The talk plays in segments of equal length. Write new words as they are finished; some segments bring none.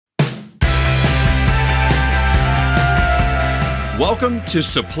Welcome to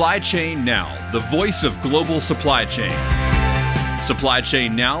Supply Chain Now, the voice of global supply chain. Supply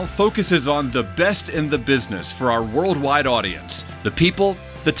Chain Now focuses on the best in the business for our worldwide audience, the people,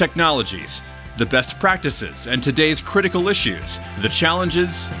 the technologies, the best practices, and today's critical issues, the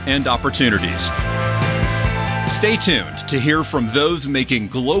challenges and opportunities. Stay tuned to hear from those making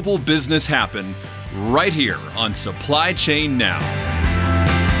global business happen right here on Supply Chain Now.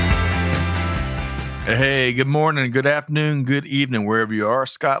 Hey, good morning, good afternoon, good evening, wherever you are.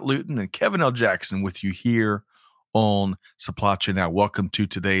 Scott Luton and Kevin L. Jackson with you here on Supply Chain Now. Welcome to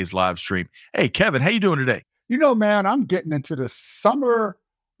today's live stream. Hey, Kevin, how you doing today? You know, man, I'm getting into the summer,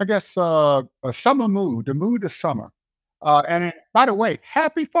 a summer mood, the mood of summer. By the way,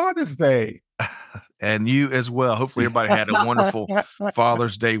 happy Father's Day. And you as well. Hopefully everybody had a wonderful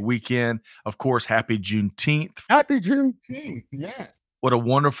Father's Day weekend. Of course, happy Juneteenth. Happy Juneteenth, yes. What a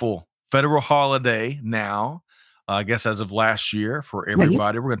wonderful federal holiday now, I guess as of last year for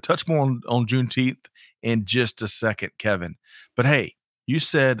everybody. We're going to touch more on Juneteenth in just a second, Kevin. But hey, you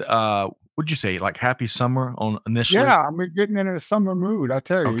said, what'd you say, like happy summer on initially? Yeah, I'm getting into the summer mood. I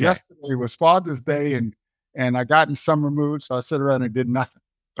tell you, Okay. yesterday was Father's Day and I got in summer mood, so I sat around and did nothing.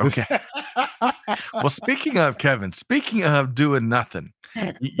 Okay. Well, speaking of Kevin, speaking of doing nothing,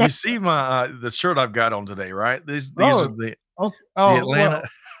 you see my the shirt I've got on today, right? These are the Atlanta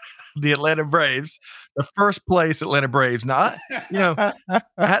the Atlanta Braves, the first place Atlanta Braves. Now,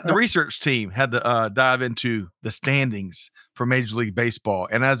 the research team had to dive into the standings for Major League Baseball,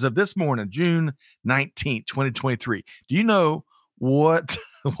 and as of this morning, June 19th, 2023, do you know what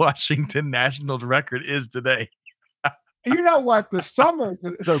Washington Nationals record is today? You know what? The summer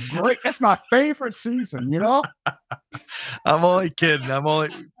is it's my favorite season, you know? I'm only kidding.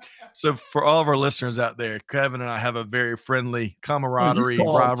 So for all of our listeners out there, Kevin and I have a very friendly camaraderie,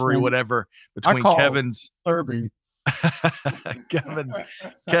 rivalry, whatever, between Kevin's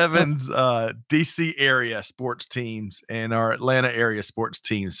DC area sports teams and our Atlanta area sports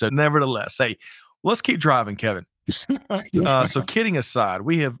teams. So nevertheless, hey, let's keep driving, Kevin. So kidding aside,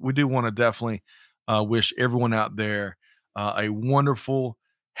 we do want to definitely wish everyone out there a wonderful,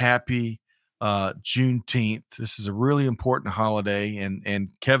 happy Juneteenth. This is a really important holiday.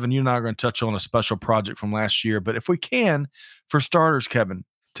 And Kevin, you and I are going to touch on a special project from last year. But if we can, for starters, Kevin,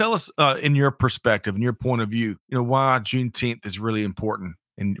 tell us in your perspective, in your point of view, why Juneteenth is really important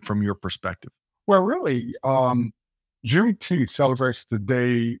from your perspective. Well, really, Juneteenth celebrates the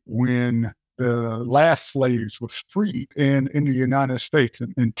day when the last slaves was freed in the United States,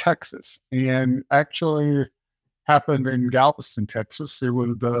 in Texas. And actually happened in Galveston, Texas. It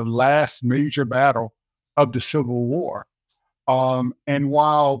was the last major battle of the Civil War. And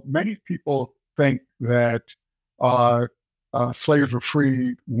while many people think that slaves were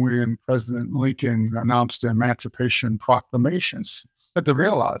freed when President Lincoln announced the Emancipation Proclamations, but they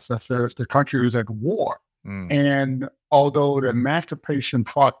realize that the country was at war. And although the Emancipation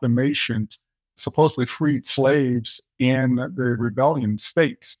Proclamation supposedly freed slaves in the rebellion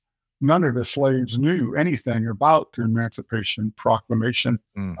states, none of the slaves knew anything about the Emancipation Proclamation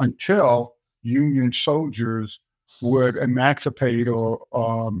until Union soldiers would emancipate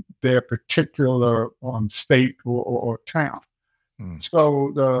their particular state or town.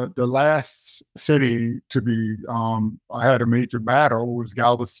 So the last city to be had a major battle was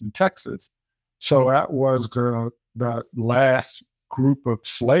Galveston, Texas. So that was the last group of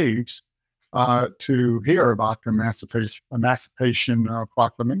slaves to hear about the Emancipation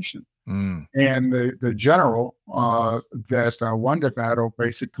Proclamation. And the general that won the battle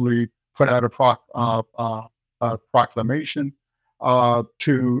basically put out a proclamation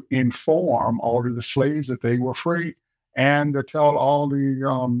to inform all of the slaves that they were free, and to tell all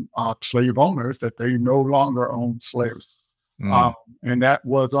the slave owners that they no longer own slaves. And that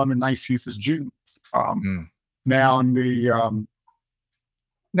was on the 19th of June.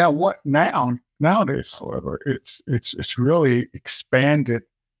 Nowadays, however, it's really expanded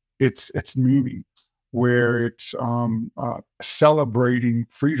its meaning, where it's celebrating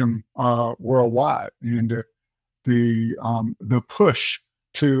freedom worldwide, and the push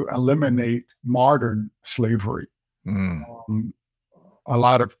to eliminate modern slavery. A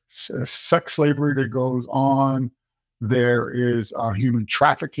lot of sex slavery that goes on. There is human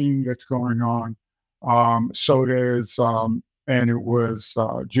trafficking that's going on. So there's and it was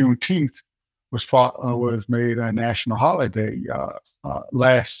Juneteenth was made a national holiday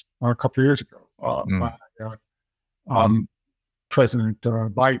a couple of years ago by President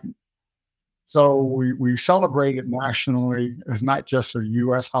Biden. So we celebrate it nationally as not just a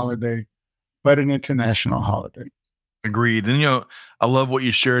U.S. holiday, but an international holiday. Agreed. And, I love what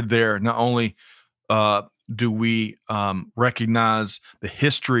you shared there. Not only do we recognize the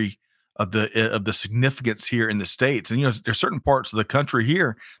history of the significance here in the States? And there's certain parts of the country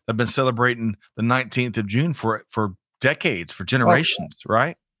here that have been celebrating the 19th of June for decades, for generations,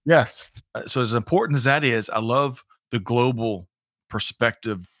 right? Yes. So as important as that is, I love the global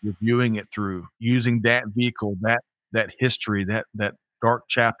perspective, reviewing it through using that vehicle, that history, that dark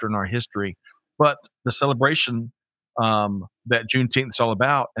chapter in our history, but the celebration that Juneteenth is all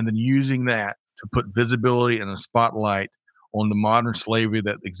about, and then using that to put visibility and a spotlight on the modern slavery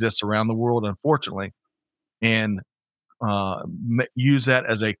that exists around the world, unfortunately, and use that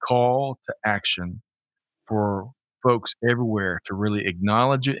as a call to action for folks everywhere to really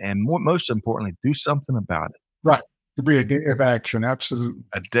acknowledge it and most importantly, do something about it. Right. To be a day of action. Absolutely.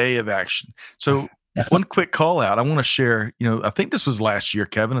 A day of action. So one quick call out. I want to share, I think this was last year,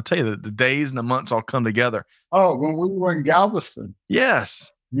 Kevin. I'll tell you the days and the months all come together. Oh, when we were in Galveston. Yes.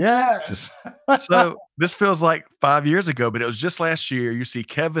 Yes. So this feels like 5 years ago, but it was just last year. You see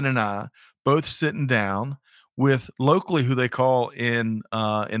Kevin and I both sitting down with locally who they call in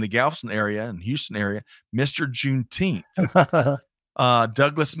the Galveston area and Houston area, Mr. Juneteenth.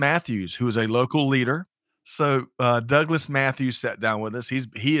 Douglas Matthews, who is a local leader. So Douglas Matthews sat down with us.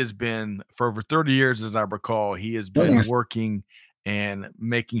 He has been for over 30 years, as I recall. He has been working and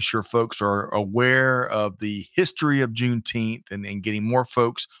making sure folks are aware of the history of Juneteenth and getting more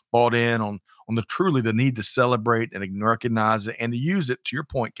folks bought in on the need to celebrate and recognize it and to use it, to your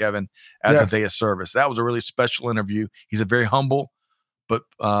point, Kevin, as a day of service. That was a really special interview. He's a very humble but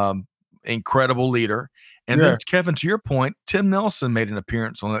incredible leader. And then, Kevin, to your point, Tim Nelson made an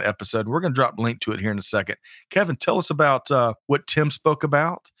appearance on that episode. We're going to drop a link to it here in a second. Kevin, tell us about what Tim spoke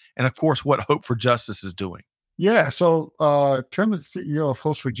about and, of course, what Hope for Justice is doing. Yeah, so Tim is CEO of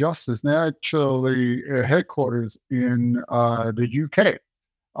Hope for Justice. They're actually headquarters in the UK.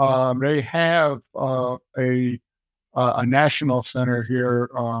 They have a national center here,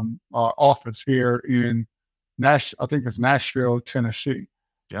 office here in I think it's Nashville, Tennessee.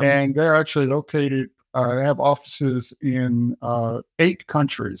 Yep. And they're actually located, they have offices in 8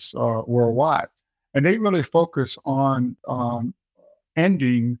 countries worldwide. And they really focus on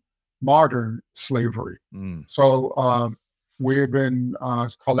ending modern slavery. So we've been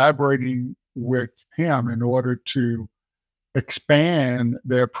collaborating with him in order to expand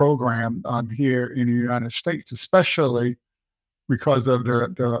their program here in the United States, especially because of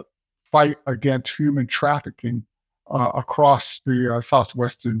the fight against human trafficking across the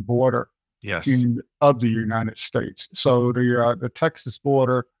southwestern border of the United States. So the Texas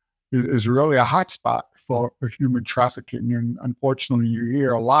border is really a hotspot for human trafficking. And unfortunately, you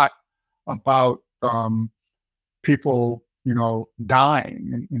hear a lot about people,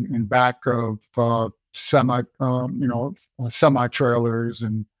 dying in back of semi trailers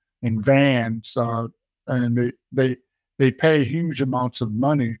and vans, and they pay huge amounts of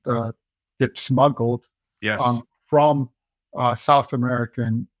money to get smuggled from South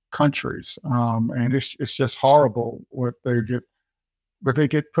American countries, and it's just horrible what they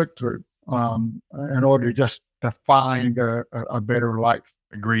get put through in order just to find a better life.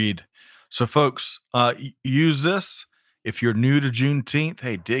 Agreed. So, folks, use this. If you're new to Juneteenth,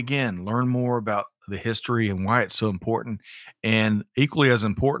 hey, dig in, learn more about the history and why it's so important. And equally as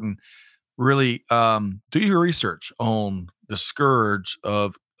important, really do your research on the scourge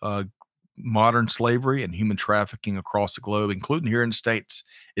of modern slavery and human trafficking across the globe, including here in the States.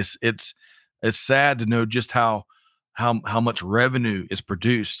 It's sad to know just how much revenue is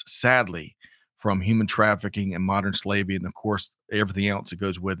produced, sadly, from human trafficking and modern slavery, and of course everything else that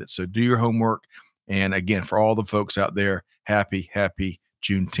goes with it. So do your homework. And again, for all the folks out there, happy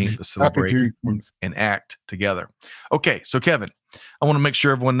Juneteenth to celebrate and act together. Okay, so Kevin, I want to make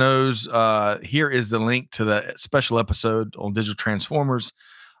sure everyone knows here is the link to the special episode on Digital Transformers,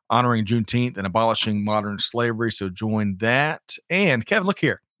 honoring Juneteenth and abolishing modern slavery. So join that. And Kevin, look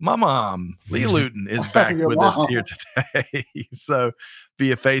here. My mom, Leah Luton, is back with us here today. So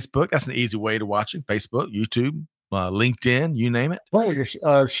via Facebook, that's an easy way to watch it. Facebook, YouTube, LinkedIn, you name it. Well,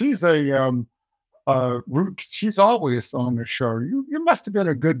 she's she's always on the show. You must have been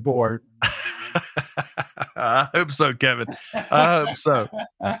a good boy. I hope so, Kevin. I hope so.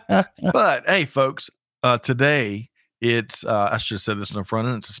 But hey, folks, today it's I should have said this in the front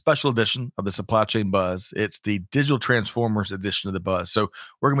end. It's a special edition of the Supply Chain Buzz. It's the Digital Transformers edition of the Buzz. So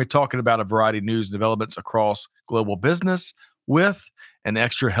we're going to be talking about a variety of news and developments across global business with an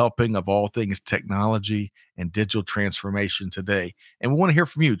extra helping of all things technology and digital transformation today. And we want to hear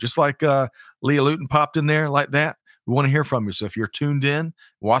from you, just like Leah Luton popped in there like that. We want to hear from you. So if you're tuned in,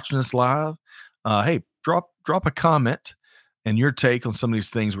 watching us live, hey, drop a comment and your take on some of these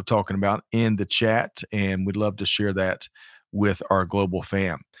things we're talking about in the chat, and we'd love to share that with our global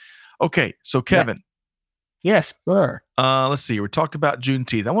fam. Okay, so Kevin. Yes, sir. Let's see. We talked about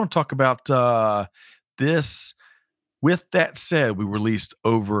Juneteenth. I want to talk about this. With that said, we released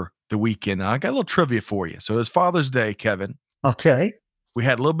over the weekend. I got a little trivia for you. So it was Father's Day, Kevin. Okay. We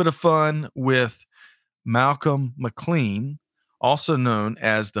had a little bit of fun with Malcolm McLean, also known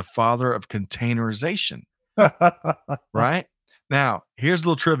as the father of containerization. Right? Now, here's a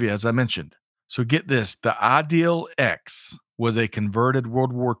little trivia, as I mentioned. So get this. The Ideal X was a converted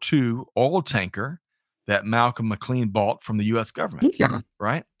World War II oil tanker that Malcolm McLean bought from the U.S. government,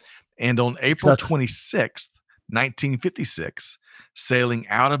 right? And on April 26th, 1956, sailing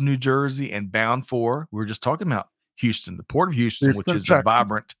out of New Jersey and bound for, we were just talking about Houston, the port of Houston, which is a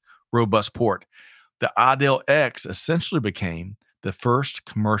vibrant, robust port. The Ideal X essentially became the first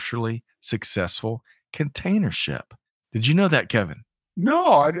commercially successful container ship. Did you know that, Kevin? No,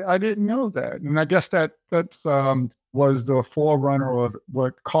 I didn't know that. And I guess that was the forerunner of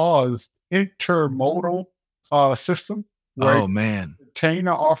what caused intermodal system. Oh, man.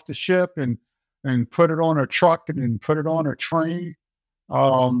 Container off the ship and put it on a truck and then put it on a train.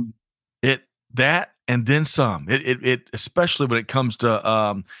 That and then some. It especially when it comes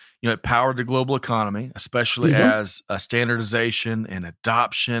to it powered the global economy, especially as a standardization and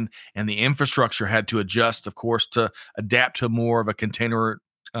adoption, and the infrastructure had to adjust, of course, to adapt to more of a container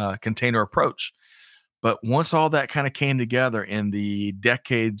approach. But once all that kind of came together in the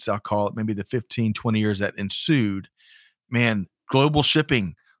decades, I'll call it maybe the 15, 20 years that ensued, man, global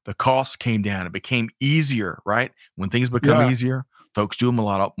shipping, the costs came down. It became easier, right? When things become easier, folks do them a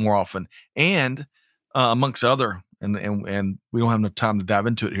lot more often. And amongst other, and we don't have enough time to dive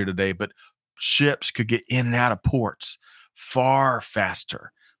into it here today, but ships could get in and out of ports far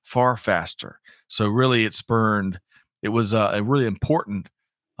faster. So really it was a really important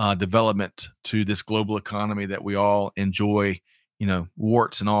development to this global economy that we all enjoy,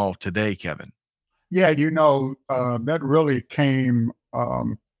 warts and all today, Kevin. Yeah, that really came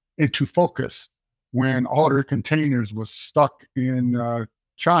into focus when all their containers was stuck in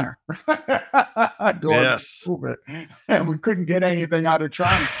China. Yes. And we couldn't get anything out of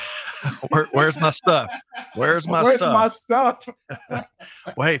China. Where's my stuff? Where's my stuff?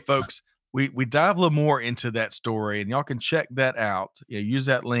 Well, hey, folks, we dive a little more into that story, and y'all can check that out. Use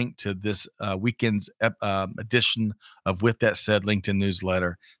that link to this weekend's edition of With That Said LinkedIn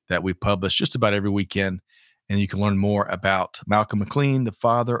newsletter that we publish just about every weekend, and you can learn more about Malcolm McLean, the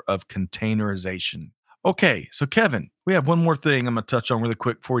father of containerization. Okay, so Kevin, we have one more thing I'm going to touch on really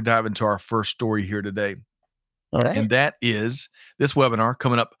quick before we dive into our first story here today. All right. And that is this webinar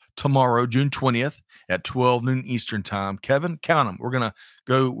coming up tomorrow, June 20th at 12 noon Eastern time. Kevin, count them. We're going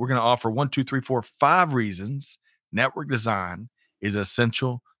to offer 1, 2, 3, 4, 5 reasons network design is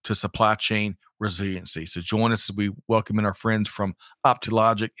essential to supply chain resiliency. So join us as we welcome in our friends from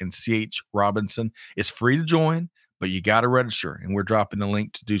OptiLogic and CH Robinson. It's free to join, but you got to register, and we're dropping the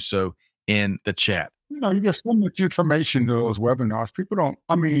link to do so in the chat. You get so much information to those webinars.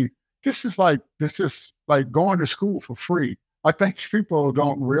 This is like going to school for free. I think people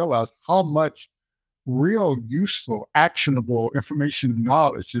don't realize how much real, useful, actionable information and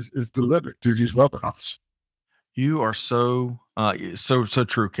knowledge is delivered through these webinars. You are so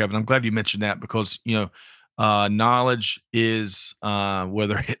true, Kevin. I'm glad you mentioned that because, knowledge is,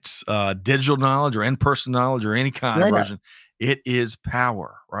 whether it's digital knowledge or in-person knowledge or any kind of version, it is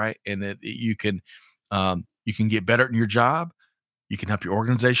power, right? And you can get better at your job. You can help your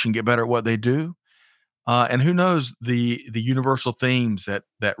organization get better at what they do. And who knows the universal themes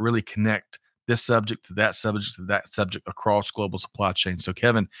that really connect this subject to that subject across global supply chain. So,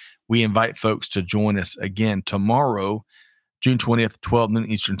 Kevin, we invite folks to join us again tomorrow, June 20th, 12 noon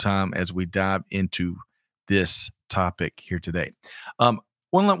Eastern time, as we dive into this topic here today.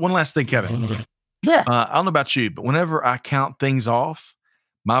 One last thing, Kevin. Yeah. I don't know about you, but whenever I count things off,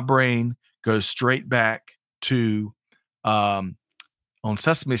 my brain goes straight back to on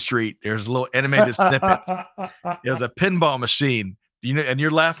Sesame Street. There's a little animated snippet. It was a pinball machine. And you're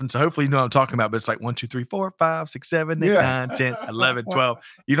laughing, so hopefully you know what I'm talking about, but it's like 1, 2, 3, 4, 5, 6, 7, 8, 9, 10, 11, 12.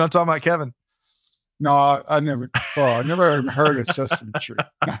 You know what I'm talking about, Kevin? No, I never heard of Sesame Street.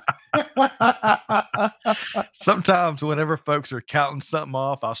 Sometimes whenever folks are counting something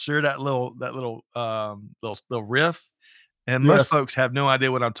off, I'll share that little riff. And most folks have no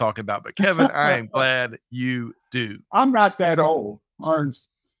idea what I'm talking about. But Kevin, I am glad you do. I'm not that old. I'm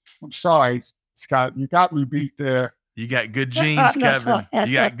sorry, Scott. You got me beat there. You got good genes, Kevin.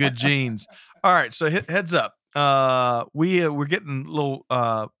 You got good genes. All right. So heads up. we're getting a little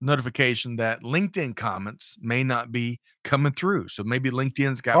notification that LinkedIn comments may not be coming through. So maybe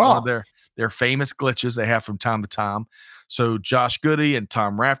LinkedIn's got one of their famous glitches they have from time to time. So Josh Goody and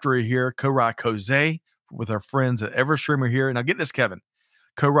Tom Rafter are here. Korai Koze with our friends at Everstream are here. Now get this, Kevin.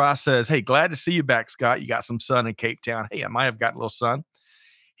 Korai says, "Hey, glad to see you back, Scott. You got some sun in Cape Town." Hey, I might have gotten a little sun.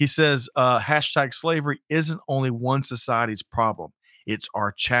 He says, hashtag slavery isn't only one society's problem. It's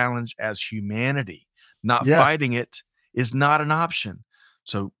our challenge as humanity. Not fighting it is not an option.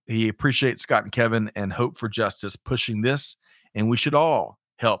 So he appreciates Scott and Kevin and Hope for Justice pushing this, and we should all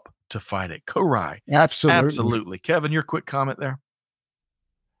help to fight it. Korai. Absolutely. Kevin, your quick comment there?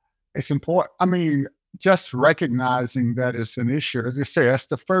 It's important. I mean, just recognizing that it's an issue, as you say, that's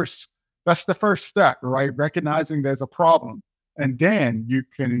the first step, right? Recognizing there's a problem. And then you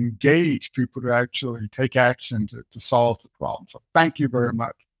can engage people to actually take action to solve the problem. So thank you very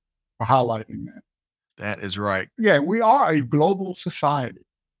much for highlighting that. That is right. Yeah, we are a global society.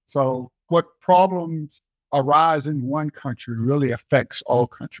 So what problems arise in one country really affects all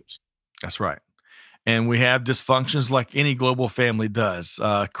countries. That's right. And we have dysfunctions like any global family does.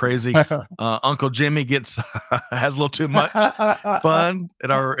 Crazy Uncle Jimmy has a little too much fun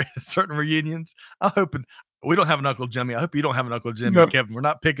at our certain reunions. I'm hoping we don't have an Uncle Jimmy. I hope you don't have an Uncle Jimmy, no. Kevin. We're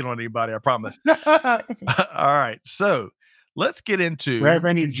not picking on anybody, I promise. All right. So let's get into. Have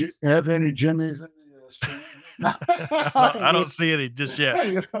any Jimmys in the I don't see any just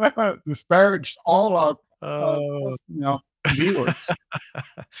yet. Disparaged all our viewers.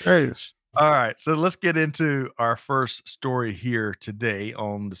 Jeez. All right, so let's get into our first story here today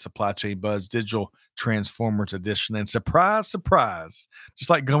on the Supply Chain Buzz Digital Transformers Edition. And surprise, surprise, just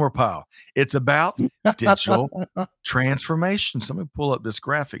like Gomer Pyle, it's about digital transformation. So let me pull up this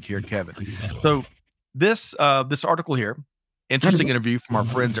graphic here, Kevin. So this article here, interesting interview from our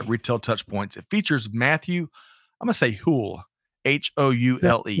friends at Retail Touchpoints. It features Matthew, I'm going to say Houle,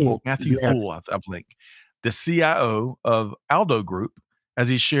 Houle, Matthew Houle, I think, the CIO of Aldo Group, as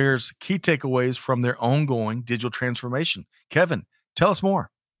he shares key takeaways from their ongoing digital transformation. Kevin, tell us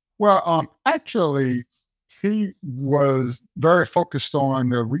more. Well, actually, he was very focused on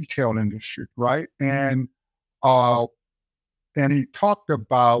the retail industry, right? And he talked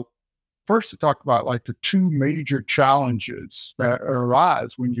about like the two major challenges that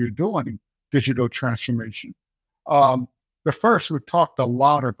arise when you're doing digital transformation. The first we talked a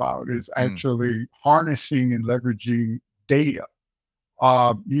lot about is actually harnessing and leveraging data.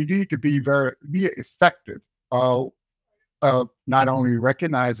 You need to be effective, not only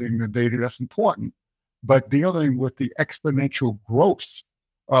recognizing the data that's important, but dealing with the exponential growth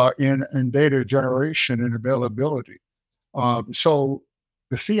in data generation and availability. So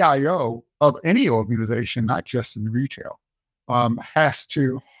the CIO of any organization, not just in retail, has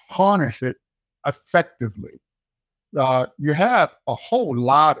to harness it effectively. You have a whole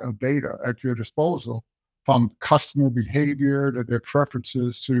lot of data at your disposal, from customer behavior to their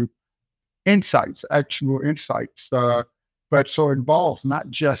preferences to actual insights. But so it involves not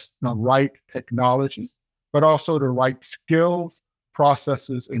just the right technology, but also the right skills,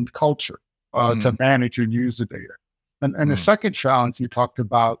 processes, and culture to manage and use the data. And the second challenge you talked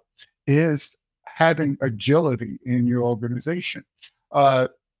about is having agility in your organization.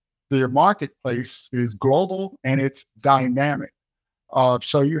 The marketplace is global and it's dynamic.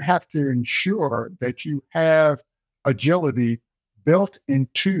 So you have to ensure that you have agility built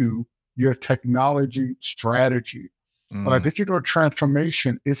into your technology strategy. Digital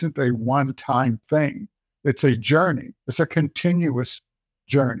transformation isn't a one-time thing. It's a journey. It's a continuous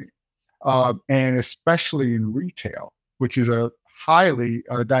journey. And especially in retail, which is a highly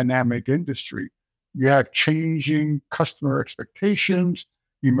dynamic industry, you have changing customer expectations,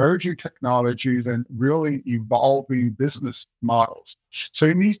 emerging technologies, and really evolving business models. So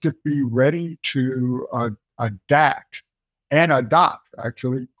you need to be ready to adapt and adopt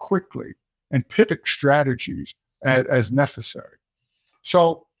actually quickly and pivot strategies as necessary.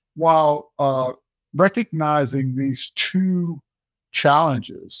 So while recognizing these two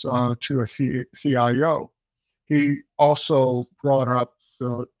challenges to a CIO, he also brought up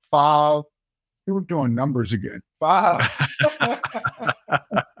the 5. We were doing numbers again. 5.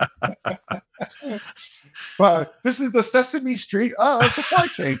 But this is the Sesame Street supply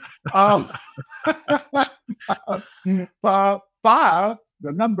chain. 5,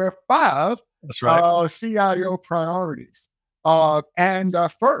 the number 5. That's right. CIO priorities. And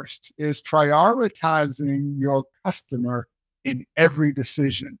first is prioritizing your customer in every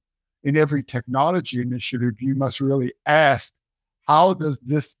decision. In every technology initiative, you must really ask, how does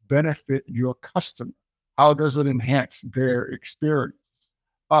this benefit your customer? How does it enhance their experience?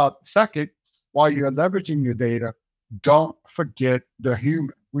 Second while you're leveraging your data, don't forget the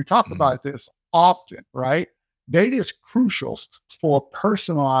human. We talk about this often, right? Data is crucial for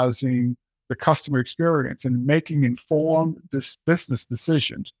personalizing the customer experience and making informed business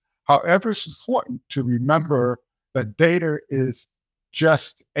decisions. However, it's important to remember that data is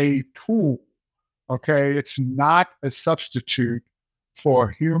just a tool, okay? It's not a substitute for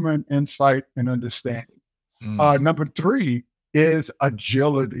human insight and understanding. Number 3 is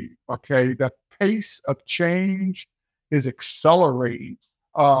agility, okay? The pace of change is accelerating,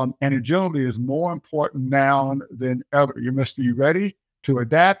 and agility is more important now than ever. You must be ready to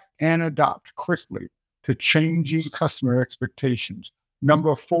adapt and adopt quickly to changing customer expectations.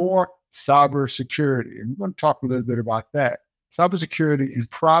 Number 4, cybersecurity. And we're going to talk a little bit about that. Cybersecurity and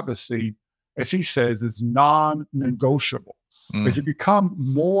privacy, as he says, is non-negotiable. As you become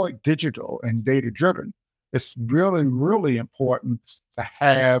more digital and data-driven, it's really, really important to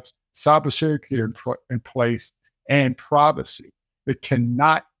have cybersecurity in place and privacy. It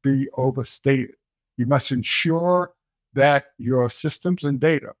cannot be overstated. You must ensure that your systems and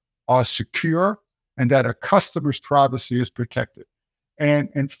data are secure and that a customer's privacy is protected.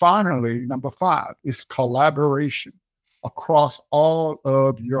 And finally, number 5 is collaboration across all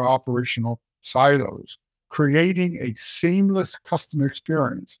of your operational silos. Creating a seamless customer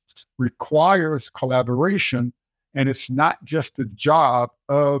experience requires collaboration, and it's not just the job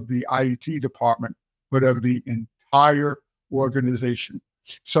of the IT department, but of the entire organization.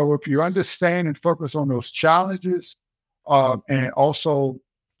 So if you understand and focus on those challenges, and also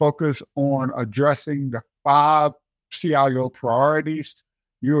focus on addressing the 5 CIO priorities,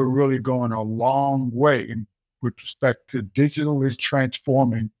 you're really going a long way with respect to digitally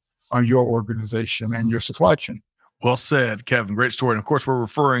transforming on your organization and your supply chain. Well said, Kevin. Great story. And of course, we're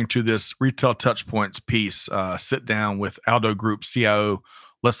referring to this Retail Touchpoints piece, sit down with Aldo Group CIO,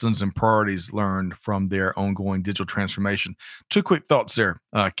 lessons and priorities learned from their ongoing digital transformation. 2 quick thoughts there,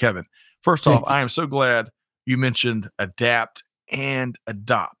 Kevin. First off, I am so glad you mentioned adapt and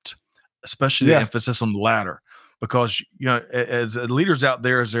adopt, especially the emphasis on the latter, because, as leaders out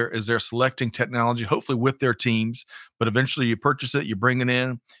there, as they're selecting technology, hopefully with their teams, but eventually you purchase it, you bring it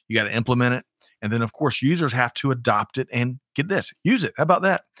in, you got to implement it. And then, of course, users have to adopt it and use it. How about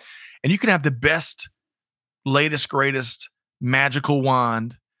that? And you can have the best, latest, greatest magical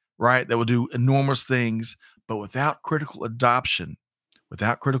wand, right, that will do enormous things, but without critical adoption,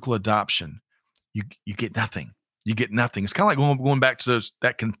 you get nothing. You get nothing. It's kind of like going back to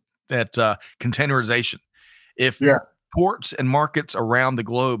that containerization. If ports and markets around the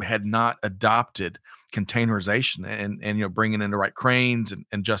globe had not adopted containerization and bringing in the right cranes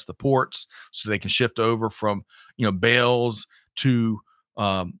and just the ports so they can shift over from bales to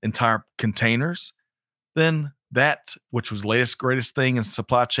entire containers, then that, which was the latest greatest thing in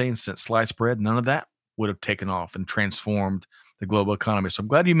supply chain since sliced bread, none of that would have taken off and transformed the global economy. So I'm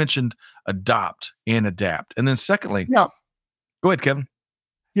glad you mentioned adopt and adapt. And then secondly, go ahead, Kevin.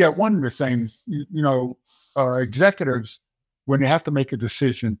 Yeah, one of the things, executives, when they have to make a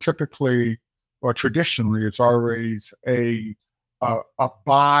decision, typically or traditionally, it's always a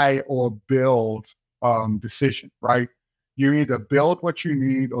buy or build decision, right? You either build what you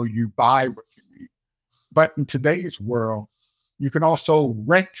need or you buy what you need. But in today's world, you can also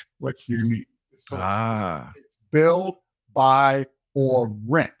rent what you need. So build, buy, or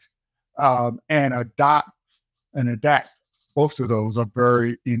rent, and adopt and adapt. Both of those are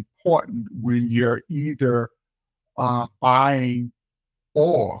very important when you're either buying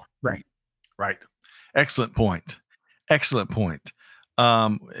or renting. Right. Excellent point. And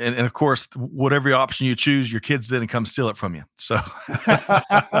of course, whatever option you choose, your kids then come steal it from you. So,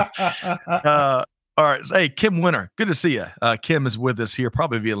 all right. Hey, Kim Winter, good to see you. Kim is with us here,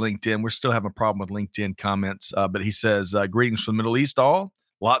 probably via LinkedIn. We're still having a problem with LinkedIn comments, but he says, greetings from the Middle East, all.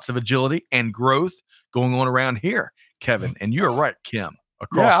 Lots of agility and growth going on around here, Kevin. And you're right, Kim.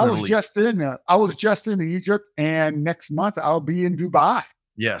 Across the Middle East. I was just in Egypt, and next month I'll be in Dubai.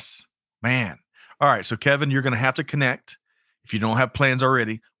 Yes, man. All right. So, Kevin, you're going to have to connect, if you don't have plans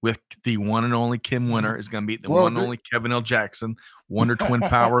already, with the one and only Kim Winter. Is going to be the one and only Kevin L. Jackson. Wonder Twin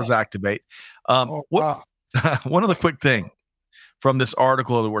Powers activate. One other quick thing from this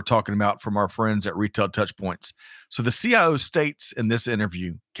article that we're talking about from our friends at Retail Touchpoints. So the CIO states in this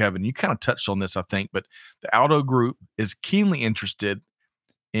interview, Kevin, you kind of touched on this, I think, but the Aldo Group is keenly interested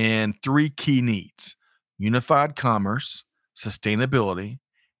in 3 key needs: unified commerce, sustainability,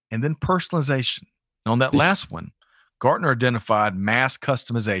 and then personalization. And on that last one, Gartner identified mass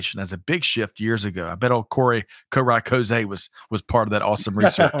customization as a big shift years ago. I bet old Corey Koze was part of that awesome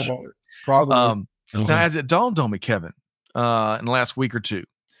research. Probably. Now, as it dawned on me, Kevin, in the last week or two,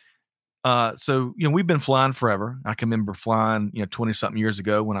 So, we've been flying forever. I can remember flying, 20 something years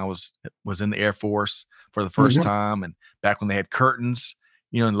ago when I was in the Air Force for the first time. And back when they had curtains,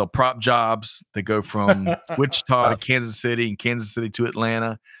 and little prop jobs that go from Wichita to Kansas City and Kansas City to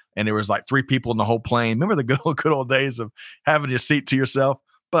Atlanta. And there was like 3 people in the whole plane. Remember the good old days of having your seat to yourself?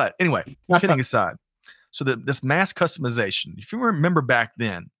 But anyway, kidding aside. So this mass customization, if you remember back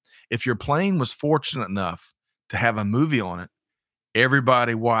then, if your plane was fortunate enough to have a movie on it,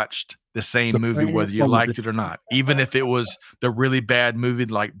 everybody watched the same movie, whether you liked it or not. Even if it was the really bad movie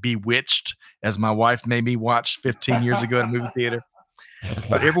like Bewitched, as my wife made me watch 15 years ago in a movie theater.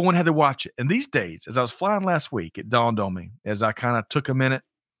 But everyone had to watch it. And these days, as I was flying last week, it dawned on me as I kind of took a minute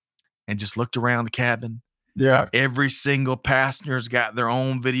and just looked around the cabin. Yeah. Every single passenger's got their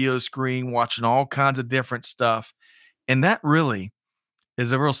own video screen watching all kinds of different stuff. And that really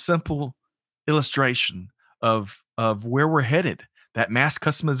is a real simple illustration of where we're headed. That mass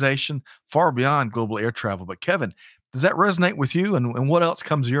customization far beyond global air travel. But Kevin, does that resonate with you? And what else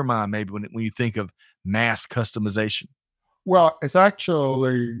comes to your mind maybe when you think of mass customization? Well, it's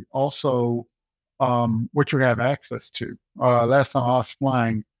actually also what you have access to. Last time I was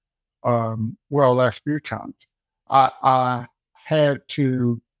flying, last few times, I had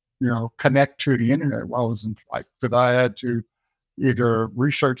to, connect to the internet while I was in flight, because I had to either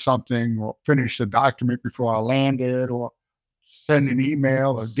research something or finish the document before I landed, or send an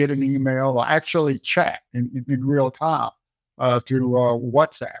email or get an email, or actually chat in real time through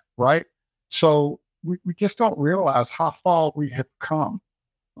WhatsApp, right? So we just don't realize how far we have come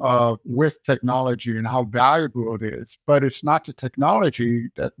with technology and how valuable it is. But it's not the technology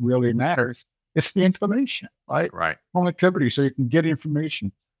that really matters. It's the information, right? Right. Connectivity, so you can get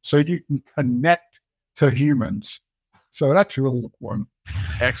information, so you can connect to humans. So that's really important.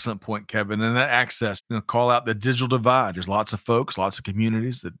 Excellent point, Kevin. And that access, call out the digital divide. There's lots of folks, lots of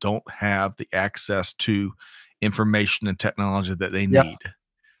communities that don't have the access to information and technology that they need.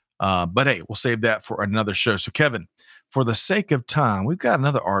 But hey, we'll save that for another show. So Kevin, for the sake of time, we've got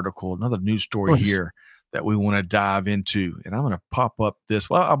another article, another news story here that we want to dive into. And I'm going to pop up this.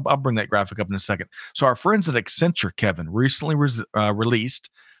 Well, I'll bring that graphic up in a second. So our friends at Accenture, Kevin, recently released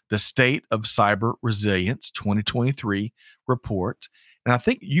the State of Cyber Resilience 2023 report. And I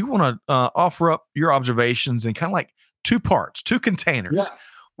think you want to offer up your observations in kind of like 2 parts, 2 containers. Yeah.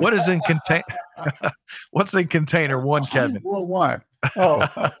 What is in What's in container 1, Kevin? Well, one.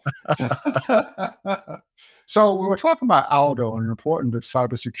 Oh. So we were talking about Aldo and the importance of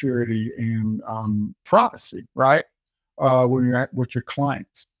cybersecurity and privacy, right? When you're with your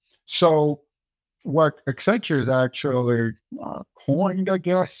clients. So what Accenture is actually coined, I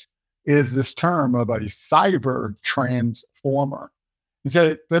guess, is this term of a cyber transformer.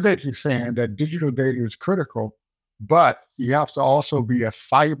 So they're basically saying that digital data is critical, but you have to also be a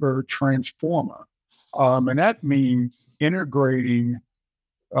cyber transformer. And that means integrating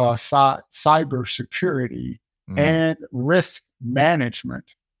cyber security and risk management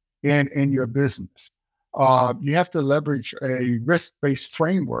in your business. You have to leverage a risk-based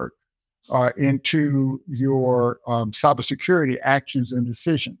framework into your cybersecurity actions and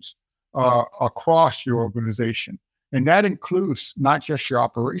decisions across your organization. And that includes not just your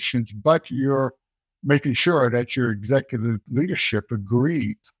operations, but you're making sure that your executive leadership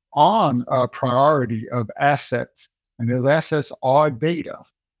agree on a priority of assets. And those assets are data,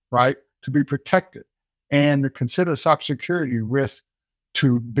 right, to be protected. And to consider cybersecurity risk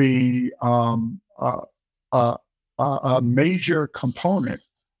to be a major component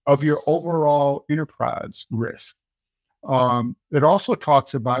of your overall enterprise risk. It also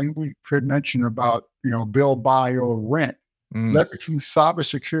talks about, we could mention about, build, buy, or rent, leveraging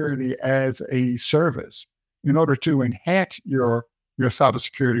cybersecurity as a service in order to enhance your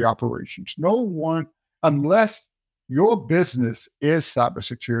cybersecurity operations. No one, unless your business is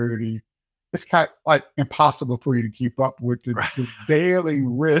cybersecurity, it's kind of like impossible for you to keep up with the daily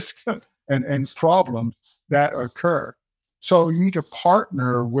risk and problems that occur. So you need to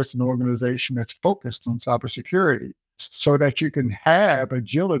partner with an organization that's focused on cybersecurity so that you can have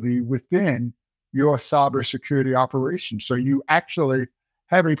agility within your cybersecurity operations. So you actually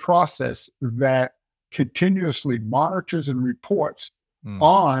have a process that continuously monitors and reports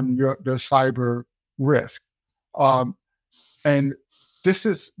on the cyber risk. And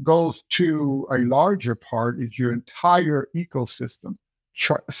this goes to a larger part is your entire ecosystem.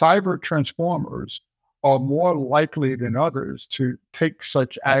 Cyber transformers are more likely than others to take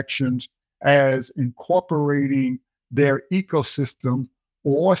such actions as incorporating their ecosystem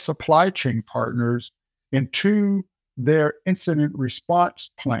or supply chain partners into their incident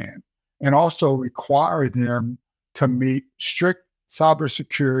response plan, and also require them to meet strict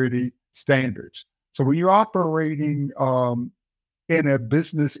cybersecurity standards. So when you're operating in a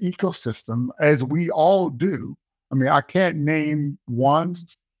business ecosystem, as we all do, I mean, I can't name one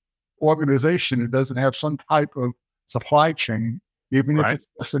organization that doesn't have some type of supply chain, even if Right. it's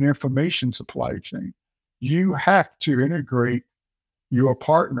just an information supply chain. You have to integrate your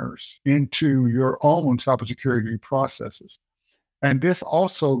partners into your own cybersecurity processes. And this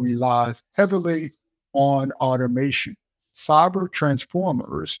also relies heavily on automation. Cyber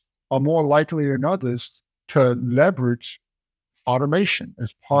transformers are more likely than others to leverage automation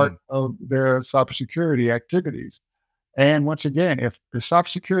as part of their cybersecurity activities. And once again, if the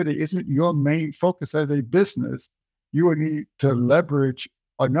cybersecurity isn't your main focus as a business, you will need to leverage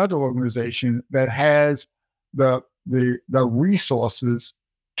another organization that has the resources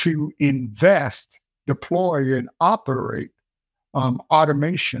to invest, deploy, and operate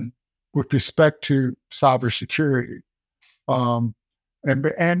automation with respect to cybersecurity. And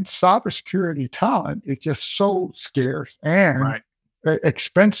cybersecurity talent is just so scarce and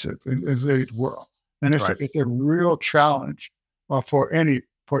expensive in today's world. And it's a real challenge for any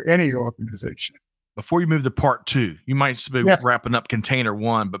organization. Before you move to part 2, you might be wrapping up container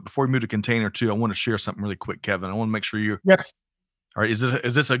 1, but before we move to container 2, I want to share something really quick, Kevin. I want to make sure you. Yes. All right. Is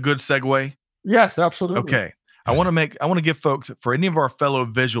this a good segue? Yes, absolutely. Okay. I want to give folks, for any of our fellow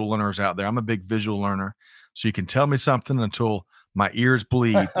visual learners out there, I'm a big visual learner, so you can tell me something until my ears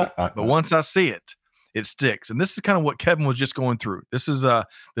bleed. But once I see it, it sticks. And this is kind of what Kevin was just going through. This is the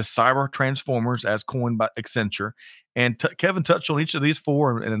cyber transformers as coined by Accenture. And Kevin touched on each of these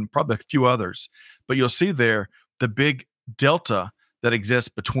 4 and probably a few others. But you'll see there the big delta that exists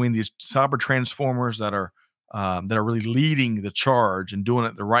between these cyber transformers that are really leading the charge and doing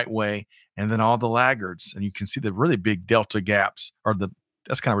it the right way, and then all the laggards. And you can see the really big delta gaps, or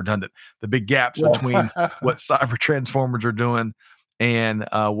that's kind of redundant, the big gaps between what cyber transformers are doing and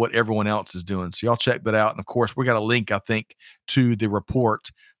what everyone else is doing. So y'all check that out. And of course, we got a link, I think, to the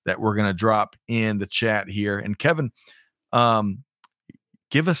report that we're going to drop in the chat here. And Kevin,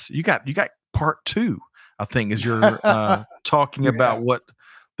 give us, you got part 2, I think, as you're talking about what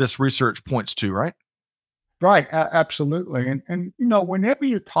this research points to, right? Right. Absolutely. And, whenever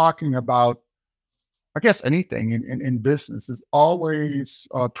you're talking about, I guess, anything in business, is always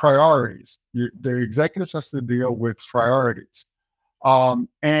priorities. The executives have to deal with priorities. And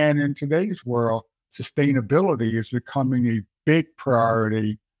in today's world, sustainability is becoming a big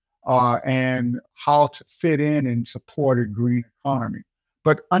priority, and how to fit in and support a green economy.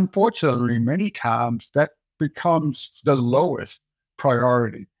 But unfortunately, many times that becomes the lowest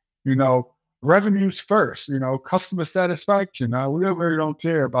priority. Revenues first, customer satisfaction. We really don't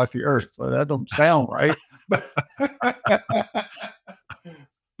care about the earth. So that don't sound right.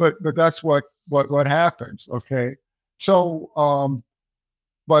 But that's what happens. Okay. So,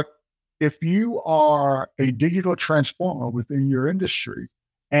 but if you are a digital transformer within your industry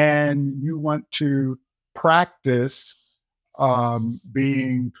and you want to practice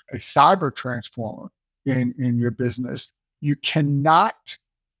being a cyber transformer in your business, you cannot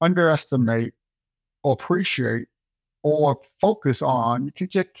underestimate or appreciate or focus on, you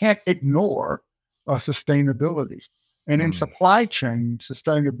just can't ignore sustainability. And in supply chain,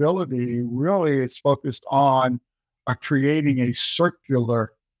 sustainability really is focused on creating a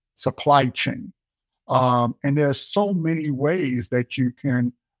circular supply chain. And there's so many ways that you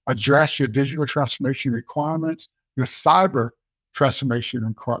can address your digital transformation requirements, your cyber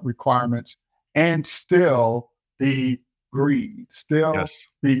transformation requirements, and still be green, still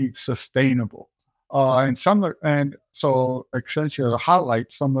be sustainable. And so Accenture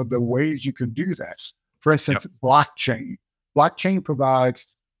highlights some of the ways you can do that. For instance, blockchain. Blockchain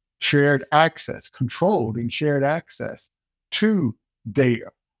provides shared access, controlled and shared access to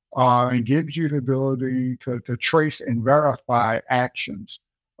data, and gives you the ability to trace and verify actions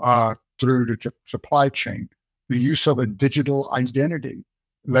through the supply chain. The use of a digital identity,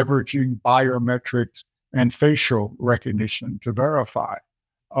 leveraging biometrics and facial recognition to verify.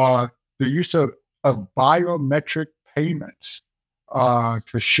 The use of biometric payments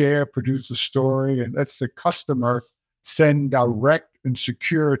to share, produce a story, and lets the customer send direct and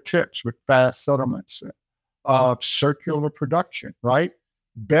secure tips with fast settlements. Circular production, right?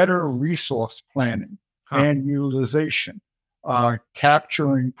 Better resource planning and utilization,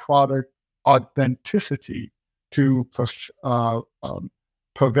 capturing product authenticity to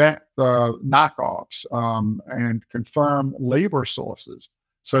prevent knockoffs, and confirm labor sources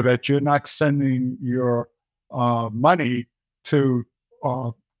so that you're not sending your money to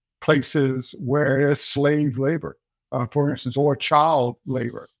places where there's slave labor, for instance, or child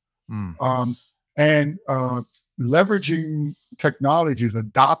labor. And leveraging technologies,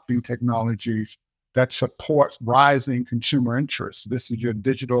 adopting technologies that supports rising consumer interest. This is your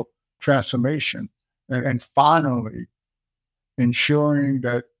digital transformation. And finally, ensuring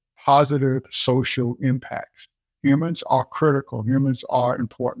that positive social impacts. Humans are critical. Humans are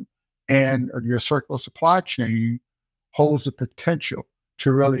important. And your circular supply chain holds the potential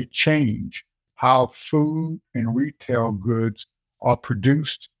to really change how food and retail goods are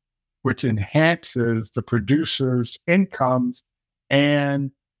produced, which enhances the producer's incomes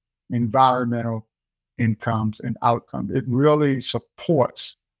and environmental incomes and outcomes. It really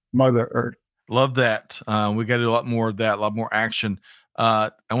supports Mother Earth. Love that. We got to do a lot more of that, a lot more action.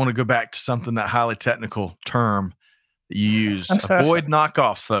 I want to go back to something, that highly technical term that you used. Avoid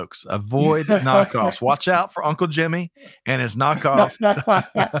knockoffs, folks. Avoid knockoffs. Watch out for Uncle Jimmy and his knockoffs.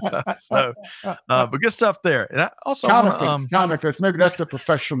 So, but good stuff there. And I also counterfeits. Maybe that's the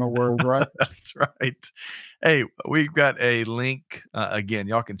professional world, right? That's right. Hey, we've got a link. Again,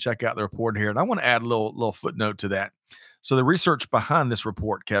 y'all can check out the report here. And I want to add a little footnote to that. So the research behind this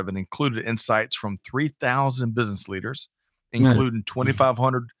report, Kevin, included insights from 3,000 business leaders, including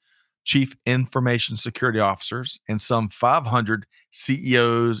 2,500 chief information security officers and some 500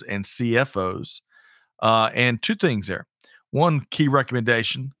 CEOs and CFOs. And two things there. One key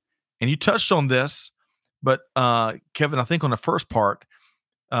recommendation, and you touched on this, but Kevin, I think on the first part,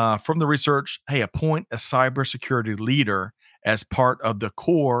 from the research, hey, appoint a cybersecurity leader as part of the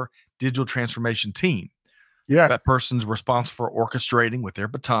core digital transformation team. Yeah, that person's responsible for orchestrating with their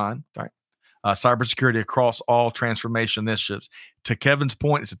baton, right? Cybersecurity across all transformation initiatives. To Kevin's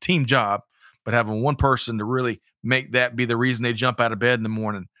point, it's a team job, but having one person to really make that be the reason they jump out of bed in the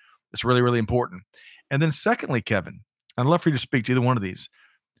morning, it's really, really important. And then secondly, Kevin, I'd love for you to speak to either one of these.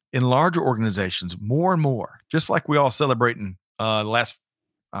 In larger organizations, more and more, just like we all celebrating the last,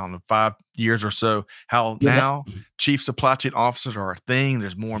 5 years or so, how now chief supply chain officers are a thing.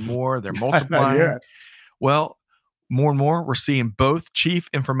 There's more and more. They're multiplying. Well, more and more, we're seeing both chief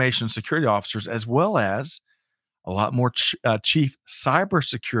information security officers as well as a lot more chief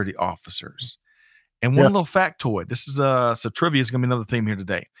cybersecurity officers. And one little factoid, this is so trivia is going to be another theme here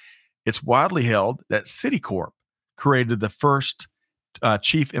today. It's widely held that Citicorp created the first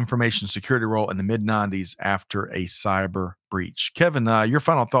chief information security role in the mid-90s after a cyber breach. Kevin, your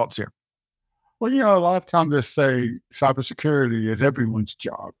final thoughts here. Well, a lot of times they say cybersecurity is everyone's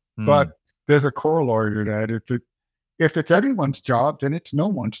job, but there's a corollary to that. If it's everyone's job, then it's no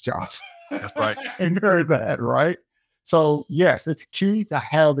one's job. That's right. And heard that, right? So yes, it's key to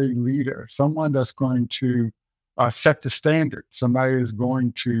have a leader, someone that's going to set the standard. Somebody is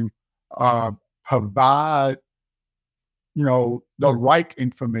going to provide, the right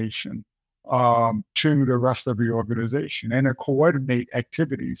information to the rest of the organization and to coordinate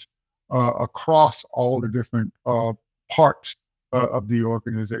activities across all the different parts of the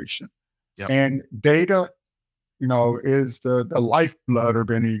organization. Yep. And data, is the lifeblood of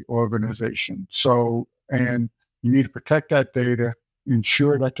any organization. So, and you need to protect that data,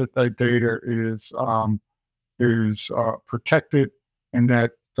 ensure that that data is protected, and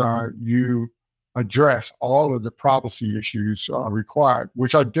that you address all of the privacy issues required,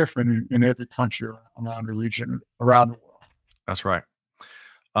 which are different in every country around the region, around the world. That's right.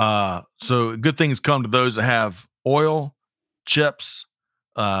 So good things come to those that have oil, chips,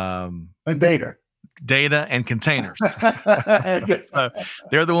 and data and containers. So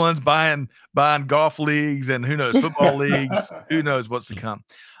they're the ones buying golf leagues and who knows, football leagues, who knows what's to come.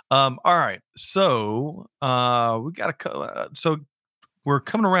 All right. So we got so we're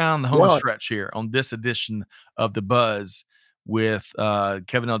coming around the home stretch here on this edition of The Buzz with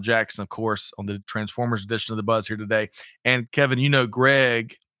Kevin L. Jackson, of course, on the Transformers edition of The Buzz here today. And Kevin,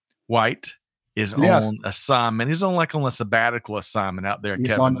 Greg White is on assignment. He's on a sabbatical assignment out there, he's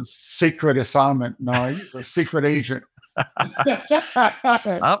Kevin. On a secret assignment. No, he's a secret agent.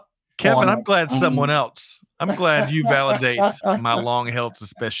 Kevin, I'm glad someone else. I'm glad you validate my long-held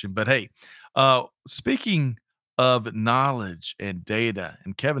suspicion. But hey, speaking of knowledge and data,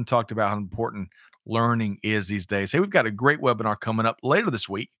 and Kevin talked about how important learning is these days. Hey, we've got a great webinar coming up later this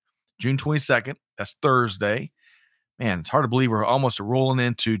week, June 22nd. That's Thursday. Man, it's hard to believe we're almost rolling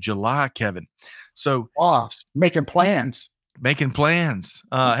into July, Kevin. So making plans.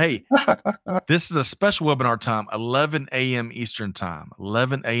 Hey, this is a special webinar time, 11 a.m. Eastern time,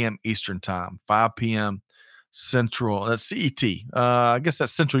 5 p.m. Central, that's CET. I guess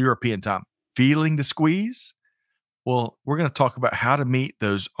that's Central European time. Feeling the squeeze? Well, we're going to talk about how to meet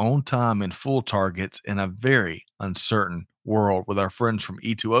those on time and full targets in a very uncertain world with our friends from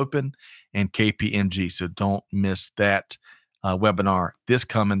E2Open and KPMG. So don't miss that webinar this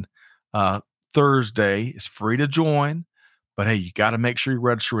coming Thursday. It's free to join, but hey, you got to make sure you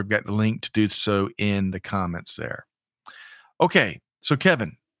register. We've got the link to do so in the comments there. Okay, so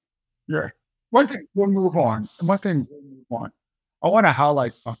Kevin. Yeah. One thing, we'll move on. I want to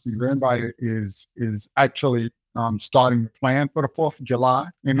highlight something for anybody that is actually starting to plan for the 4th of July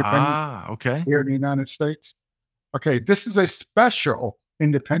Independence Okay. here in the United States. Okay, this is a special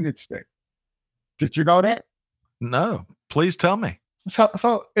Independence Day. Did you know that? No, please tell me.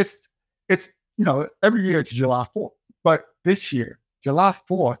 So it's every year it's July 4th, but this year July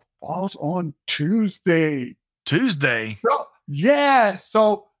 4th falls on Tuesday. Tuesday. So, yeah.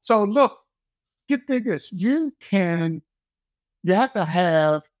 So look, get this. You have to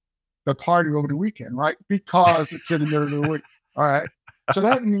have the party over the weekend, right? Because it's in the middle of the week. All right. So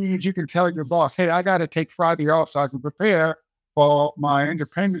that means you can tell your boss, hey, I got to take Friday off so I can prepare for my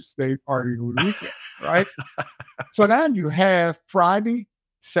Independence Day party over the weekend, right? So then you have Friday,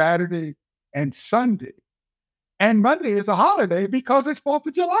 Saturday, and Sunday. And Monday is a holiday because it's 4th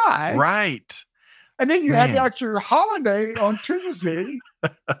of July. Right. And then you have the actual holiday on Tuesday,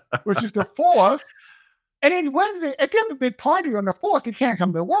 which is the 4th. And then Wednesday, again, a big party on the 4th. You can't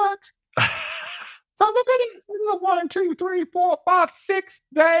come to work. So look at it. 1, 2, 3, 4, 5, 6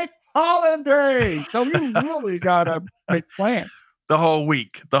 day holiday. So you really got to make plans. The whole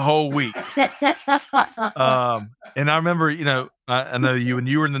week. And I remember, I know you, when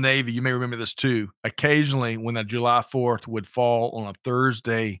you were in the Navy, you may remember this too. Occasionally, when the July 4th would fall on a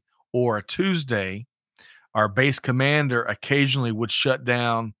Thursday or a Tuesday, our base commander occasionally would shut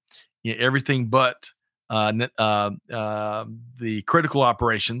down everything but the critical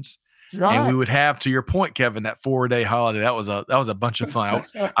operations. Right. And we would have, to your point, Kevin, that 4-day holiday. That was a bunch of fun.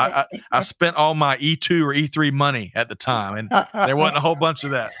 I spent all my E2 or E3 money at the time, and there wasn't a whole bunch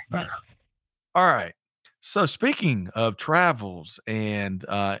of that. All right. So speaking of travels and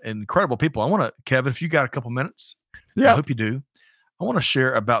incredible people, Kevin, if you got a couple minutes, I hope you do. I want to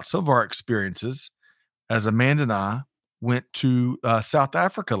share about some of our experiences as Amanda and I went to South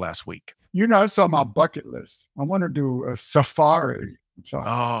Africa last week. It's on my bucket list. I want to do a safari.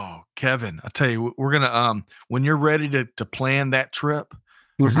 Oh, Kevin, I tell you, we're going to, when you're ready to plan that trip,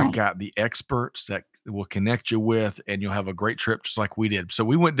 I've got the experts that will connect you with, and you'll have a great trip just like we did. So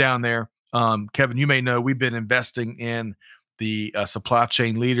we went down there. Kevin, you may know we've been investing in the supply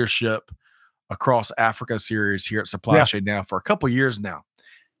chain leadership across Africa series here at Supply Chain Now for a couple of years now.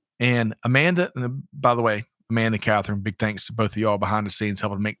 And Amanda, and by the way, Amanda, Catherine, big thanks to both of y'all behind the scenes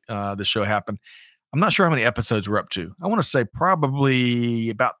helping to make the show happen. I'm not sure how many episodes we're up to. I want to say probably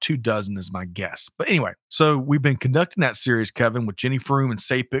about 24 is my guess. But anyway, so we've been conducting that series, Kevin, with Jenny Froome and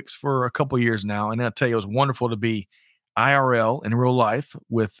SAPIX for a couple of years now. And I'll tell you, it was wonderful to be IRL in real life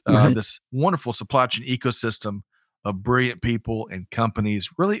with this wonderful supply chain ecosystem of brilliant people and companies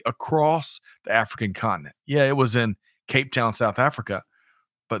really across the African continent. Yeah, it was in Cape Town, South Africa,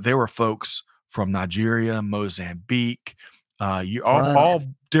 but there were folks from Nigeria, Mozambique, all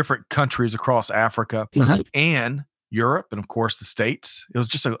different countries across Africa and Europe, and of course the States. It was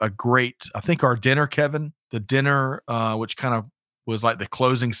just a great, I think our dinner, Kevin, which kind of was like the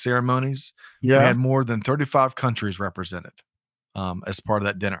closing ceremonies. We had more than 35 countries represented as part of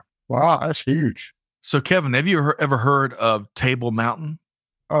that dinner. Wow, that's huge. So Kevin, have you ever heard of Table Mountain?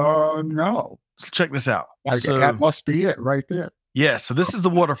 No. So check this out. That must be it right there. Yeah, so this is the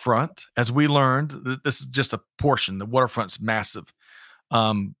waterfront. As we learned, this is just a portion. The waterfront's massive,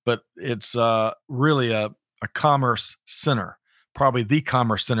 but it's really a commerce center, probably the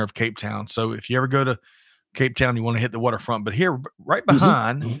commerce center of Cape Town. So if you ever go to Cape Town, you want to hit the waterfront. But here, right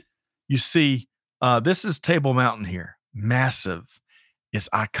behind, you see this is Table Mountain here. Massive. It's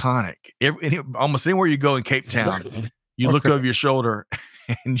iconic. Almost anywhere you go in Cape Town, you look over your shoulder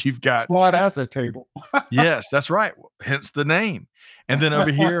and you've got SWAT as a table. Yes, that's right. Hence the name. And then over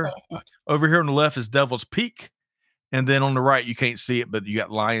here on the left is Devil's Peak. And then on the right, you can't see it, but you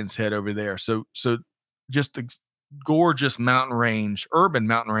got Lion's Head over there. So just the gorgeous mountain range, urban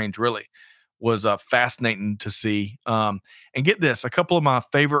mountain range, really was fascinating to see. And get this, a couple of my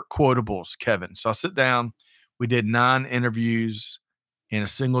favorite quotables, Kevin. So I sit down, we did 9 interviews in a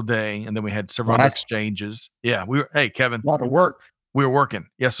single day, and then we had several exchanges. Yeah, hey, Kevin. A lot of work. We were working.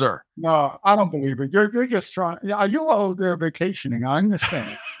 Yes, sir. No, I don't believe it. You're just trying. Yeah, you're over there vacationing. I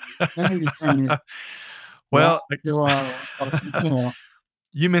understand. Well,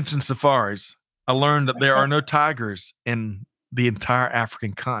 you mentioned safaris. I learned that there are no tigers in the entire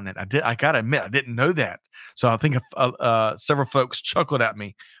African continent. I got to admit, I didn't know that. So I think several folks chuckled at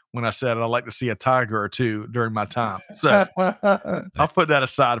me when I said I'd like to see a tiger or two during my time. So I'll put that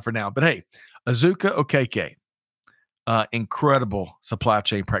aside for now. But hey, Azuka Okeke, incredible supply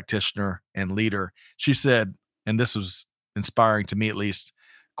chain practitioner and leader. She said, and this was inspiring to me at least,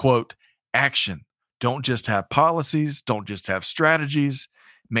 quote, action. Don't just have policies. Don't just have strategies.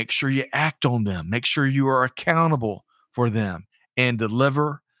 Make sure you act on them. Make sure you are accountable for them and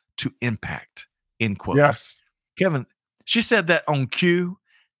deliver to impact, end quote. Yes. Kevin, she said that on cue.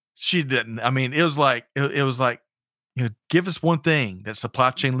 She didn't. I mean, it was like, give us one thing that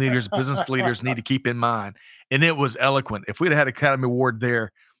supply chain leaders, business leaders need to keep in mind. And it was eloquent. If we'd had Academy Award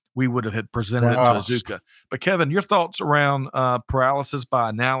there, we would have had presented it to Azuka. But Kevin, your thoughts around paralysis by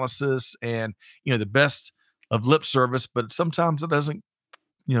analysis and, the best of lip service, but sometimes it doesn't,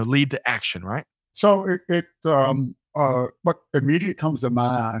 lead to action, right? So what immediately comes to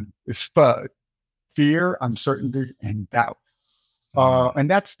mind is FUD, fear, uncertainty, and doubt. And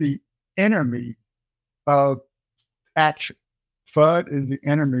that's the enemy of action. FUD is the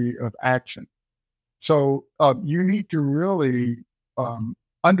enemy of action. So you need to really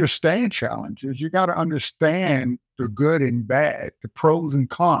understand challenges. You got to understand the good and bad, the pros and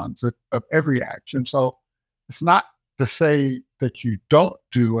cons of every action. So it's not to say that you don't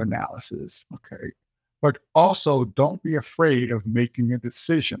do analysis, okay, but also don't be afraid of making a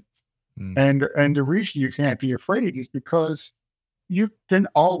decision. And the reason you can't be afraid is because you can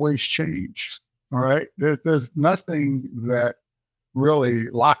always change. All right. There's nothing that really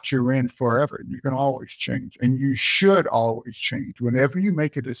locks you in forever. You can always change, and you should always change. Whenever you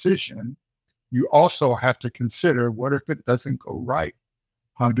make a decision, you also have to consider, what if it doesn't go right?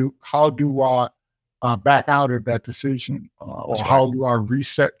 How do I back out of that decision? Or how do I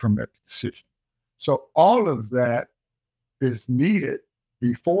reset from that decision? So all of that is needed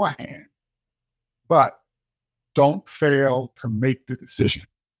beforehand, but don't fail to make the decision.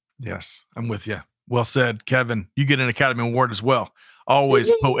 Yes, I'm with you. Well said, Kevin. You get an Academy Award as well.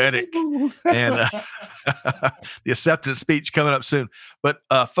 Always poetic. And the acceptance speech coming up soon. But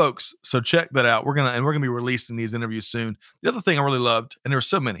folks, so check that out. We're gonna be releasing these interviews soon. The other thing I really loved, and there were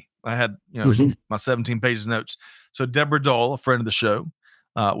so many. I had my 17 pages of notes. So Deborah Dole, a friend of the show,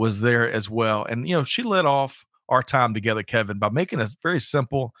 was there as well. And she led off our time together, Kevin, by making a very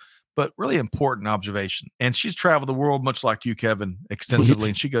simple but really important observation. And she's traveled the world much like you, Kevin, extensively.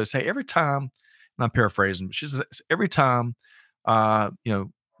 And she goes, hey, every time, and I'm paraphrasing, but she says, every time, fly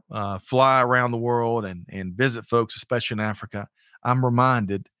around the world and visit folks, especially in Africa, I'm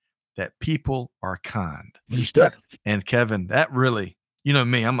reminded that people are kind. And Kevin, that really,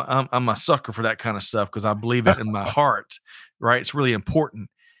 me, I'm a sucker for that kind of stuff because I believe it in my heart, right? It's really important.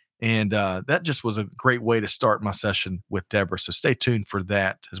 And that just was a great way to start my session with Deborah. So stay tuned for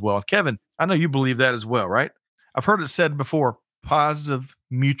that as well. Kevin, I know you believe that as well, right? I've heard it said before, positive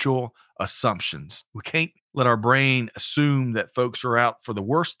mutual assumptions. We can't let our brain assume that folks are out for the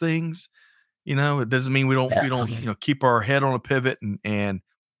worst things. It doesn't mean we don't keep our head on a pivot and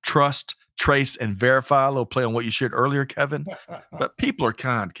trust, trace, and verify. A little play on what you shared earlier, Kevin. But people are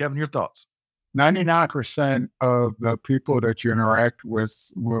kind. Kevin, your thoughts? 99% of the people that you interact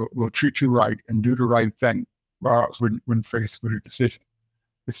with will treat you right and do the right thing when faced with a decision.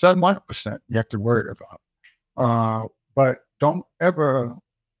 It's that 1% you have to worry about. But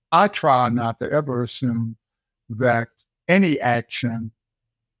I try not to ever assume that any action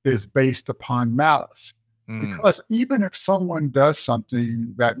is based upon malice. Because even if someone does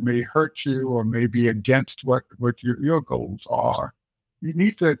something that may hurt you or may be against what your goals are, you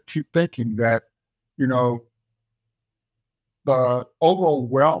need to keep thinking that, the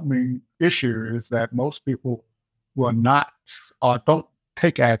overwhelming issue is that most people will not or don't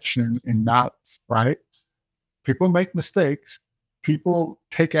take action in malice, right? People make mistakes. People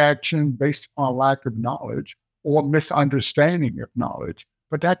take action based on lack of knowledge or misunderstanding of knowledge,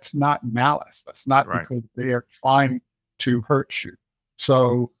 but that's not malice. That's not right. Because they are trying to hurt you.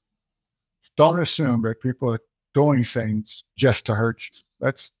 So don't assume that people are doing things just to hurt you.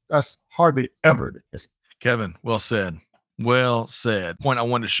 That's hardly ever the case. Kevin, well said. Well said. Point I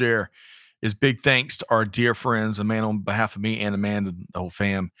wanted to share is big thanks to our dear friends, a man on behalf of me and Amanda, the whole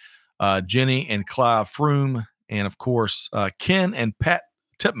fam, Jenny and Clive Froome, and of course, Ken and Pat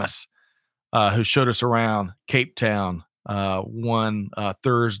Titmus, who showed us around Cape Town one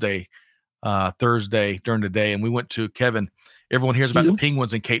Thursday during the day. And we went to, Kevin, everyone hears about the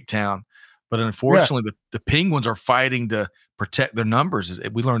penguins in Cape Town, but unfortunately, the penguins are fighting to protect their numbers.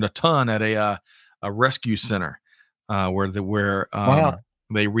 We learned a ton at a rescue center where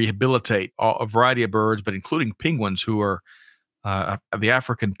they rehabilitate a variety of birds, but including penguins who are the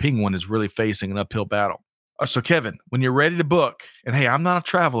African penguin is really facing an uphill battle. So, Kevin, when you're ready to book, and hey, I'm not a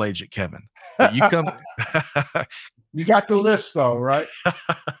travel agent, Kevin, but you come You got the list, though, right?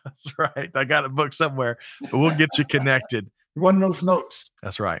 That's right. I got it booked somewhere, but we'll get you connected. One of those notes.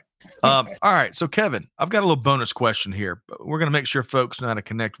 That's right. All right. So, Kevin, I've got a little bonus question here. But we're going to make sure folks know how to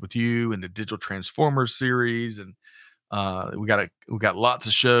connect with you and the Digital Transformers series, and we got lots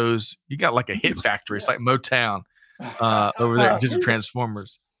of shows. You got like a hit factory. It's like Motown over there, at Digital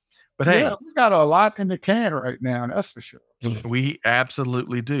Transformers. But hey, we got a lot in the can right now. That's for sure. We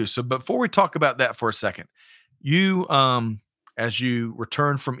absolutely do. So before we talk about that for a second, you, as you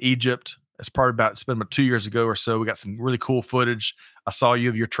return from Egypt, it's been about 2 years ago or so. We got some really cool footage. I saw you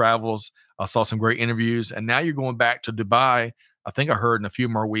of your travels. I saw some great interviews, and now you're going back to Dubai. I think I heard in a few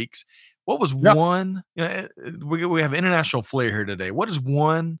more weeks. What was one? We have international flair here today. What is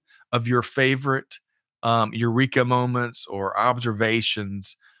one of your favorite eureka moments or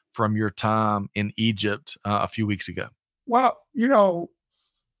observations from your time in Egypt a few weeks ago? Well,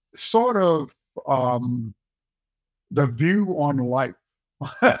 sort of the view on life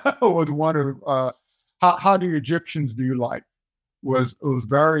was one of how the Egyptians view life was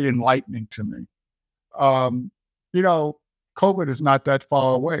very enlightening to me. COVID is not that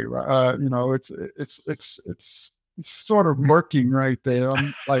far away, right? It's sort of lurking right there.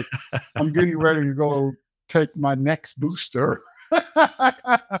 I'm like, I'm getting ready to go take my next booster,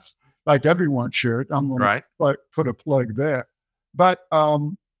 like everyone should. I'm going to put a plug there. But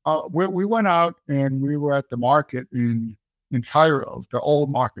we went out and we were at the market in Cairo, the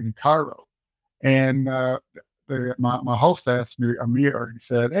old market in Cairo, and my host asked me, Amir, he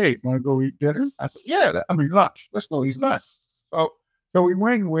said, "Hey, want to go eat dinner?" I said, "Yeah, lunch. Let's go eat lunch." So we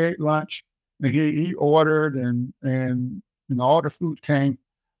went and we ate lunch, and he ordered, and all the food came,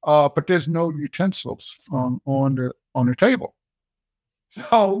 but there's no utensils on the table.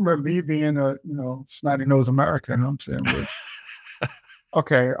 So me being a snotty-nosed American, I'm saying,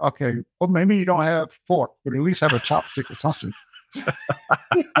 okay, well, maybe you don't have fork, but at least have a chopstick or something.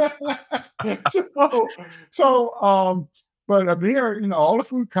 But Amir, all the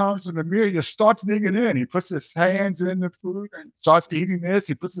food comes, and Amir just starts digging in. He puts his hands in the food and starts eating this.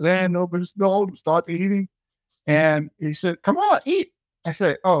 He puts his hand over his nose and starts eating. And he said, "Come on, eat." I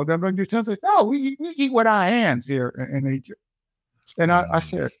said, "Oh, they're going to do utensils?" "No, we eat with our hands here in Egypt." And I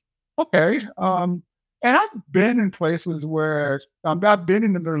said, "Okay." And I've been in places where I've been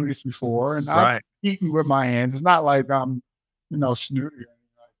in the Middle East before, and I've eaten with my hands. It's not like I'm, snooty or anything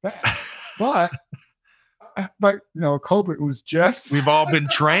like that. But COVID was just. We've all been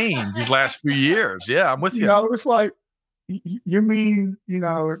trained these last few years. Yeah, I'm with you. It's like, you mean, you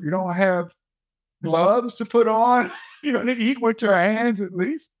don't have gloves to put on, to eat with your hands at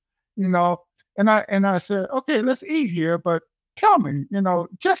least, And I said, "Okay, let's eat here, but tell me,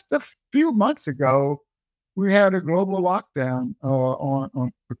 just a few months ago, we had a global lockdown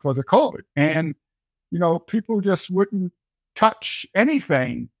on because of COVID, and people just wouldn't touch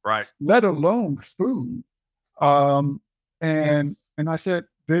anything, right? Let alone food." And I said,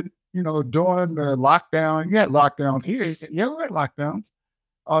 "Did during the lockdown, you had lockdowns here?" He said, "Yeah, we had lockdowns."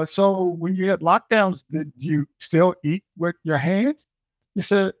 So when you had lockdowns, did you still eat with your hands? He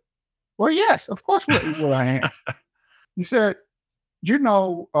said, "Well, yes, of course we eat with our hands." He said,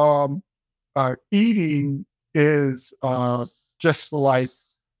 eating is just like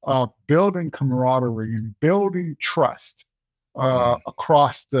building camaraderie and building trust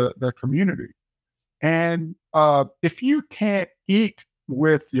across the community. And if you can't eat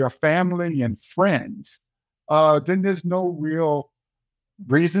with your family and friends, then there's no real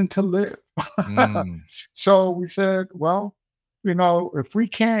reason to live. So we said, well, if we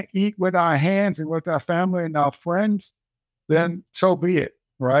can't eat with our hands and with our family and our friends, then so be it,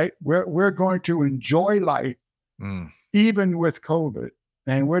 right? We're going to enjoy life even with COVID,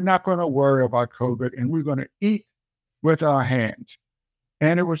 and we're not going to worry about COVID, and we're going to eat with our hands.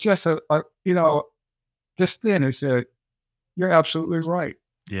 And it was just just then it said, "You're absolutely right."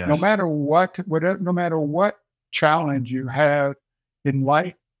 Yes. No matter what challenge you have in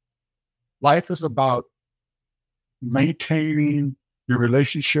life, life is about maintaining your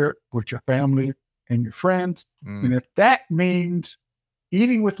relationship with your family and your friends. And if that means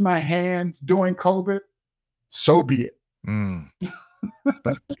eating with my hands during COVID, so be it.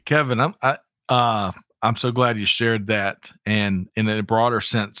 Kevin, I'm so glad you shared that. And in a broader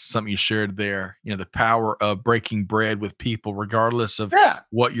sense, something you shared there, the power of breaking bread with people, regardless of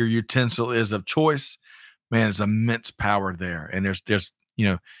what your utensil is of choice, man, there's immense power there. And there's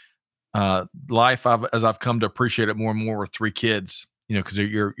life, as I've come to appreciate it more and more with 3 kids, because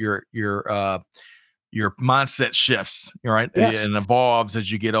your mindset shifts, right? Yes. And evolves as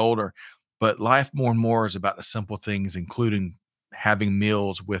you get older. But life more and more is about the simple things, including having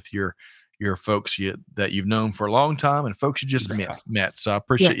meals with your your folks that you've known for a long time and folks you just met. So I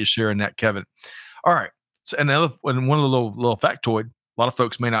appreciate you sharing that, Kevin. All right. So one of the little factoid, a lot of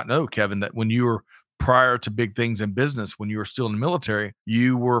folks may not know, Kevin, that when you were prior to big things in business, when you were still in the military,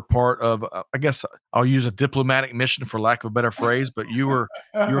 you were part of, I guess I'll use a diplomatic mission for lack of a better phrase, but you were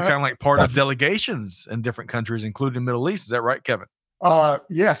kind of like part of delegations in different countries, including the Middle East. Is that right, Kevin?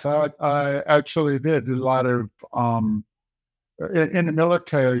 Yes, I actually did a lot of, in the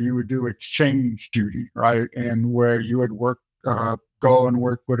military, you would do exchange duty, right? And where you would go and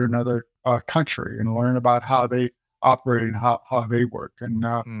work with another country and learn about how they operate and how they work. And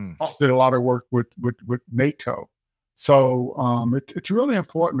also did a lot of work with NATO. So it's really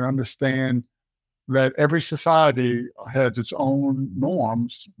important to understand that every society has its own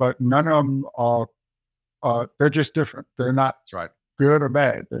norms, but none of them are, they're just different. They're not That's right. good or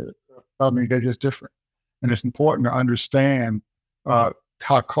bad. They're just different. And it's important to understand how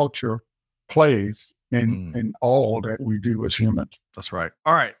culture plays in all that we do as humans. That's right.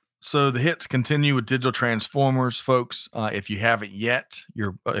 All right. So the hits continue with Digital Transformers, folks. If you haven't yet,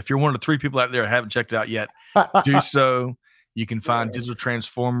 if you're one of the 3 people out there that haven't checked it out yet, do so. You can find Digital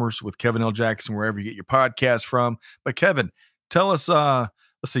Transformers with Kevin L. Jackson wherever you get your podcast from. But Kevin, tell us. Let's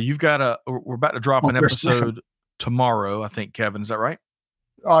see. We're about to drop an episode tomorrow. I think, Kevin, is that right?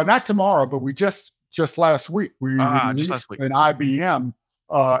 Not tomorrow, but we just last week we released an IBM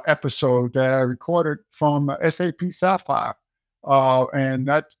episode that I recorded from SAP Sapphire. And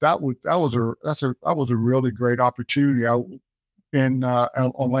that was a really great opportunity. In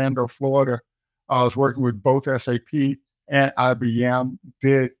Orlando, Florida, I was working with both SAP and IBM.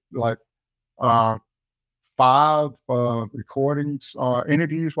 Did like 5 recordings,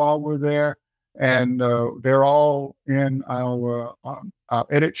 interviews while we were there, and they're all in our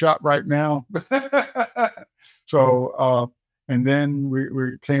edit shop right now. So and then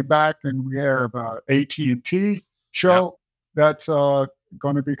we came back and we have AT&T show. Yep. That's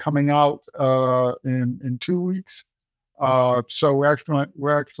going to be coming out in 2 weeks. So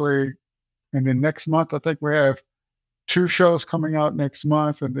we're actually, and then next month, I think we have 2 shows coming out next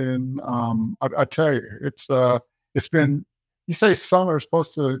month. And then I tell you, it's been, you say summer is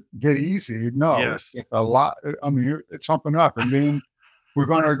supposed to get easy. No, yes. It's a lot. I mean, it's jumping up. And then we're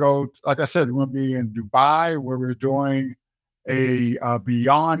going to go, like I said, we're going to be in Dubai where we're doing a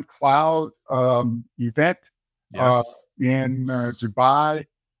Beyond Cloud event. Yes. In Dubai,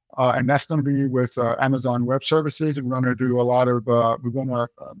 and that's going to be with Amazon Web Services. And we're going to do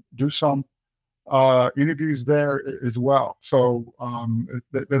do some interviews there as well. So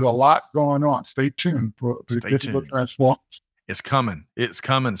there's a lot going on. Stay tuned for Digital Transformers. It's coming. It's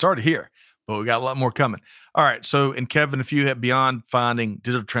already here, but we got a lot more coming. All right. So, and Kevin, if you have beyond finding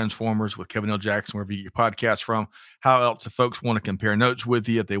Digital Transformers with Kevin L. Jackson, wherever you get your podcast from, how else if folks want to compare notes with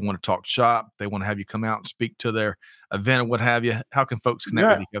you, if they want to talk shop, they want to have you come out and speak to their event or what have you, how can folks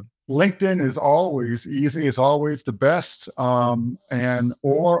connect with you, Kevin? LinkedIn is always easy. It's always the best. Or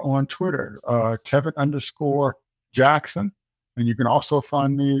on Twitter, Kevin_Jackson. And you can also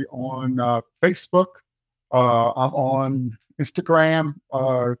find me on Facebook. I'm on Instagram,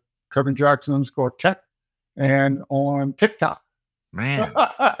 Kevin Jackson _tech, and on TikTok. Man,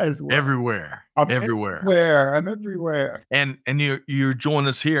 as well. Everywhere. I'm everywhere. And you join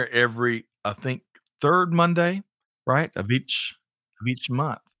us here every, I think, 3rd Monday, right? Of each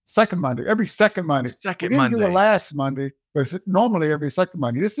month. Second Monday, every second Monday. We didn't do it last Monday, but it's normally every second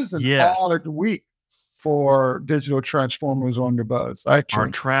Monday. This is an all-out week for Digital Transformers on the Buzz. Actually, our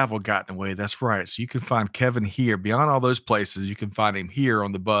travel got in the way. That's right. So you can find Kevin here. Beyond all those places, you can find him here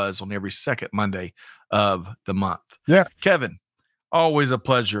on the Buzz on every second Monday of the month. Yeah, Kevin, always a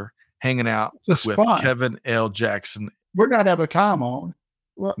pleasure hanging out with Kevin L. Jackson. We're not out of time on.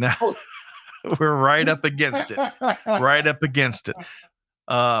 Well, no, we're right up against it.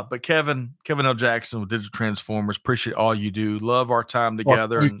 But Kevin L. Jackson with Digital Transformers, appreciate all you do. Love our time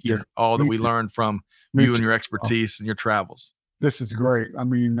together and all that we learned from you and your expertise and your travels. This is great. I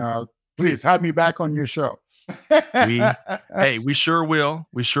mean, please have me back on your show. We sure will.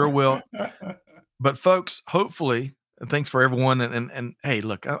 We sure will. But folks, hopefully, and thanks for everyone. And hey,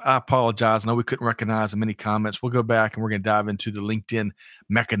 look, I apologize. I know we couldn't recognize many comments. We'll go back and we're going to dive into the LinkedIn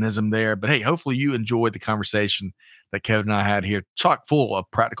mechanism there. But hey, hopefully you enjoyed the conversation that Kevin and I had here, chock full of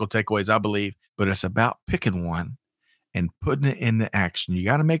practical takeaways, I believe. But it's about picking one and putting it into action. You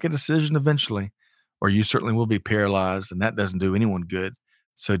got to make a decision eventually, or you certainly will be paralyzed, and that doesn't do anyone good.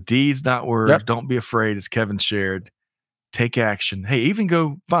 So deeds, not words. Yep. Don't be afraid, as Kevin shared. Take action. Hey, even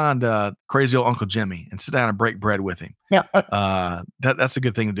go find crazy old Uncle Jimmy and sit down and break bread with him. Yeah. That's a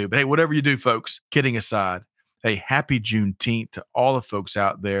good thing to do. But hey, whatever you do, folks, kidding aside, hey, happy Juneteenth to all the folks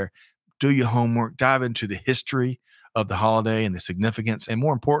out there. do your homework, dive into the history of the holiday and the significance, and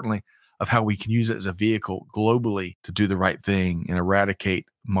more importantly, of how we can use it as a vehicle globally to do the right thing and eradicate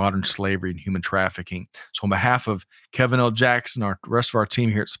modern slavery and human trafficking. So on behalf of Kevin L. Jackson, the rest of our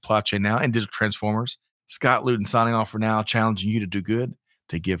team here at Supply Chain Now and Digital Transformers, Scott Luton signing off for now, challenging you to do good,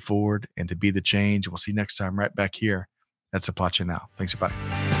 to give forward, and to be the change. We'll see you next time right back here at Supply Chain Now. Thanks, everybody.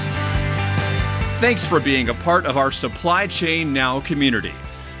 Thanks for being a part of our Supply Chain Now community.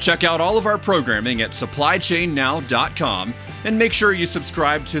 Check out all of our programming at supplychainnow.com and make sure you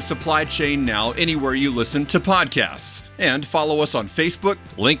subscribe to Supply Chain Now anywhere you listen to podcasts. And follow us on Facebook,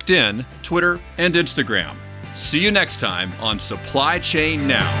 LinkedIn, Twitter, and Instagram. See you next time on Supply Chain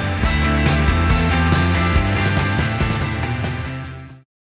Now.